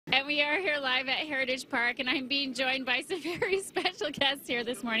we are here live at Heritage Park, and I'm being joined by some very special guests here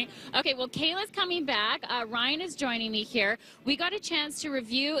this morning. Okay, well, Kayla's coming back. Ryan is joining me here. We got a chance to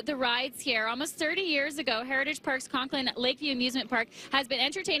review the rides here. Almost 30 years ago, Heritage Park's Conklin Lakeview Amusement Park has been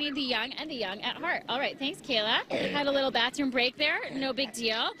entertaining the young and the young at heart. All right, thanks, Kayla. Had a little bathroom break there. No big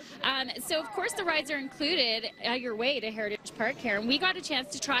deal. So, of course, the rides are included your way to Heritage Park here, and we got a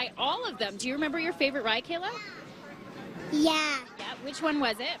chance to try all of them. Do you remember your favorite ride, Kayla? Yeah. Yeah, which one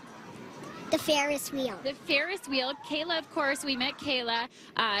was it? The Ferris wheel. The Ferris wheel. Kayla, of course, we met Kayla,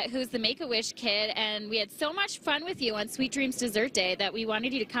 who's the Make-A-Wish kid, and we had so much fun with you on Sweet Dreams Dessert Day that we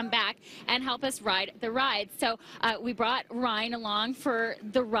wanted you to come back and help us ride the ride. So we brought Ryan along for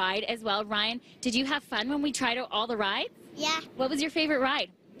the ride as well. Ryan, did you have fun when we tried out all the rides? Yeah. What was your favorite ride?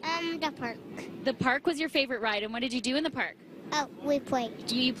 The park. The park was your favorite ride, and what did you do in the park? Oh, we played.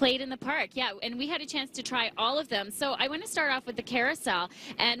 You played in the park, yeah, and we had a chance to try all of them. So I want to start off with the carousel,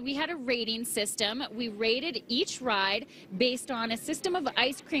 and we had a rating system. We rated each ride based on a system of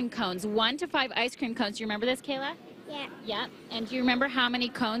ice cream cones, 1 to 5 ice cream cones. Do you remember this, Kayla? Yeah. Yeah, and do you remember how many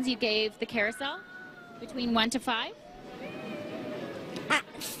cones you gave the carousel? Between 1 to 5?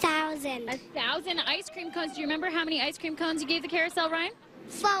 1,000. 1,000 ice cream cones. Do you remember how many ice cream cones you gave the carousel, Ryan?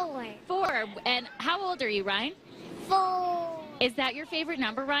 4. 4. And how old are you, Ryan? 4. Is that your favorite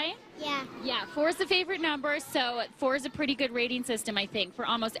number, Ryan? Yeah. Yeah, 4 is the favorite number, so 4 is a pretty good rating system, I think, for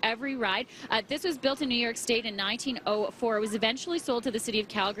almost every ride. This was built in New York State in 1904. It was eventually sold to the city of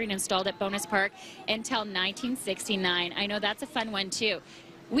Calgary and installed at Bonus Park until 1969. I know that's a fun one, too.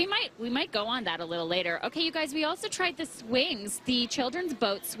 We might go on that a little later. Okay, you guys, we also tried the swings, the children's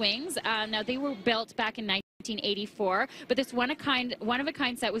boat swings. Now, they were built back in 1984, but this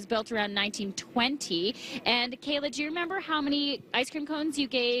one-of-a-kind set was built around 1920. And Kayla, do you remember how many ice cream cones you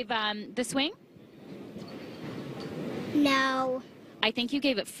gave the swing? No. I think you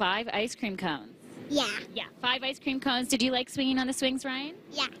gave it 5 ice cream cones. Yeah. Yeah, 5 ice cream cones. Did you like swinging on the swings, Ryan?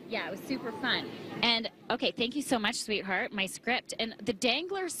 Yeah. Yeah, it was super fun. And, okay, thank you so much, sweetheart, my script. And the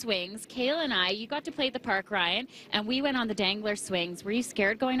dangler swings, Kayla and I, you got to play at the park, Ryan, and we went on the dangler swings. Were you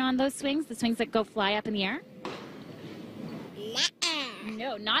scared going on those swings, the swings that go fly up in the air?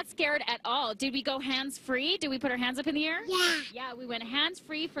 No, not scared at all. Did we go hands-free? Did we put our hands up in the air? Yeah. Yeah, we went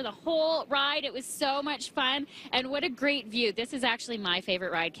hands-free for the whole ride. It was so much fun, and what a great view. This is actually my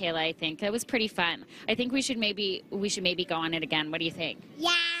favorite ride, Kayla, I think. It was pretty fun. I think we should maybe go on it again. What do you think?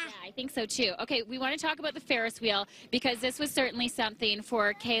 Yeah. I think so, too. Okay, we want to talk about the Ferris wheel because this was certainly something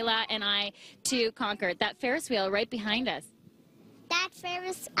for Kayla and I to conquer. That Ferris wheel right behind us.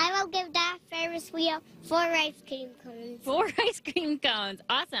 I will give that Ferris wheel 4 ice cream cones. 4 ice cream cones.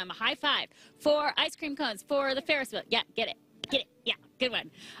 Awesome. High five. 4 ice cream cones for the Ferris wheel. Yeah, get it. Get it. Yeah, good one.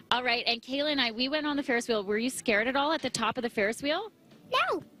 All right, and Kayla and I, we went on the Ferris wheel. Were you scared at all at the top of the Ferris wheel?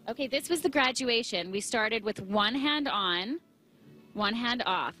 No. Okay, this was the graduation. We started with 1 hand on, 1 hand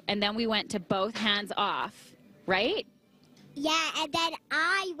off, and then we went to both hands off, right? Yeah, and then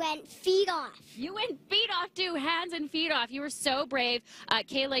I went feet off. You went feet off, too, hands and feet off. You were so brave.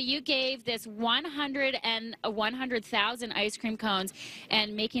 Kayla, you gave this 100,000 ice cream cones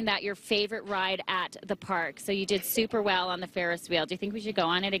and making that your favorite ride at the park. So you did super well on the Ferris wheel. Do you think we should go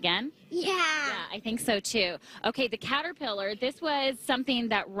on it again? Yeah. Yeah, I think so, too. Okay, the Caterpillar, this was something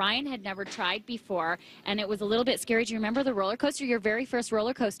that Ryan had never tried before, and it was a little bit scary. Do you remember the roller coaster, your very first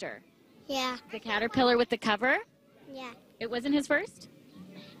roller coaster? Yeah. The Caterpillar with the cover? Yeah. It wasn't his first?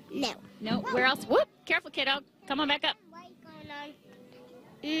 No. No? Where else? Whoop! Careful, kiddo. Come on back up.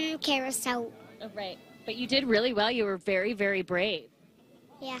 Carousel. Oh, right. But you did really well. You were very, very brave.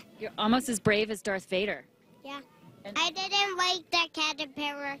 Yeah. You're almost as brave as Darth Vader. Yeah. I didn't like the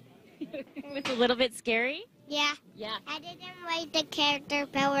caterpillar. It was a little bit scary? Yeah. Yeah. I didn't like the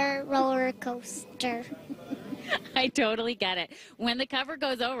caterpillar roller coaster. I totally get it. When the cover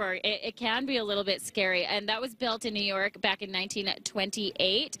goes over, it can be a little bit scary. And that was built in New York back in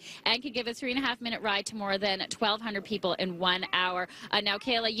 1928 and could give a 3.5-minute ride to more than 1,200 people in 1 hour. Now,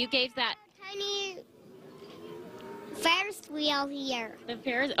 Kayla, you gave that tiny Ferris wheel here. The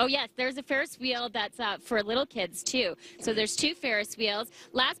Ferris, oh yes, there's a Ferris wheel that's for little kids too. So there's 2 Ferris wheels.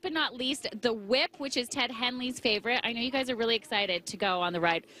 Last but not least, the Whip, which is Ted Henley's favorite. I know you guys are really excited to go on the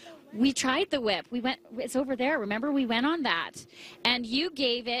ride. We tried the Whip. It's over there. Remember, we went on that. And you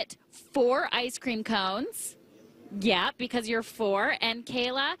gave it 4 ice cream cones. Yeah, because you're 4. And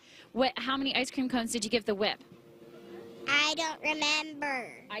Kayla, how many ice cream cones did you give the Whip? I don't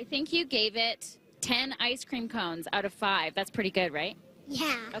remember. I think you gave it 10 ice cream cones out of 5. That's pretty good, right?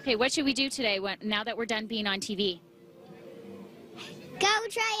 Yeah. Okay, what should we do today now that we're done being on TV? Go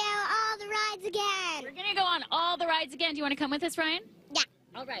try out all the rides again. We're going to go on all the rides again. Do you want to come with us, Ryan? Yeah.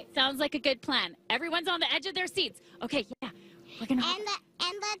 All right, sounds like a good plan. Everyone's on the edge of their seats. Okay, yeah, we're gonna.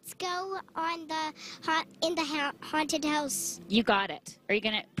 And let's go on in the haunted house. You got it. Are you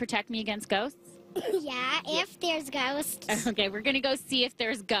gonna protect me against ghosts? Yeah, if there's ghosts. Okay, we're gonna go see if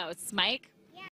there's ghosts. Mike?